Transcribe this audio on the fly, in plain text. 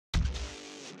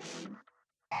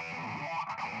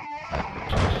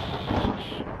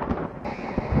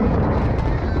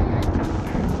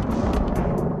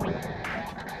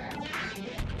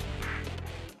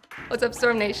What's up,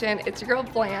 Storm Nation? It's your girl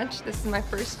Blanche. This is my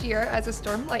first year as a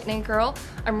Storm Lightning Girl.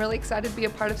 I'm really excited to be a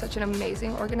part of such an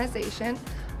amazing organization.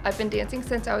 I've been dancing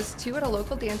since I was 2 at a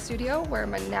local dance studio where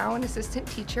I'm now an assistant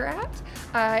teacher at.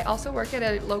 I also work at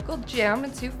a local gym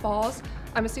in Sioux Falls.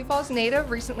 I'm a Sioux Falls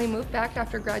native, recently moved back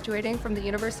after graduating from the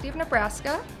University of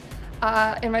Nebraska.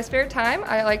 In my spare time,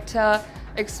 I like to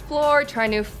explore, try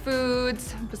new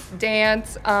foods,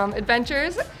 dance,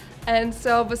 adventures. And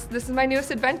so this is my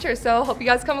newest adventure, so hope you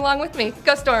guys come along with me.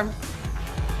 Go Storm!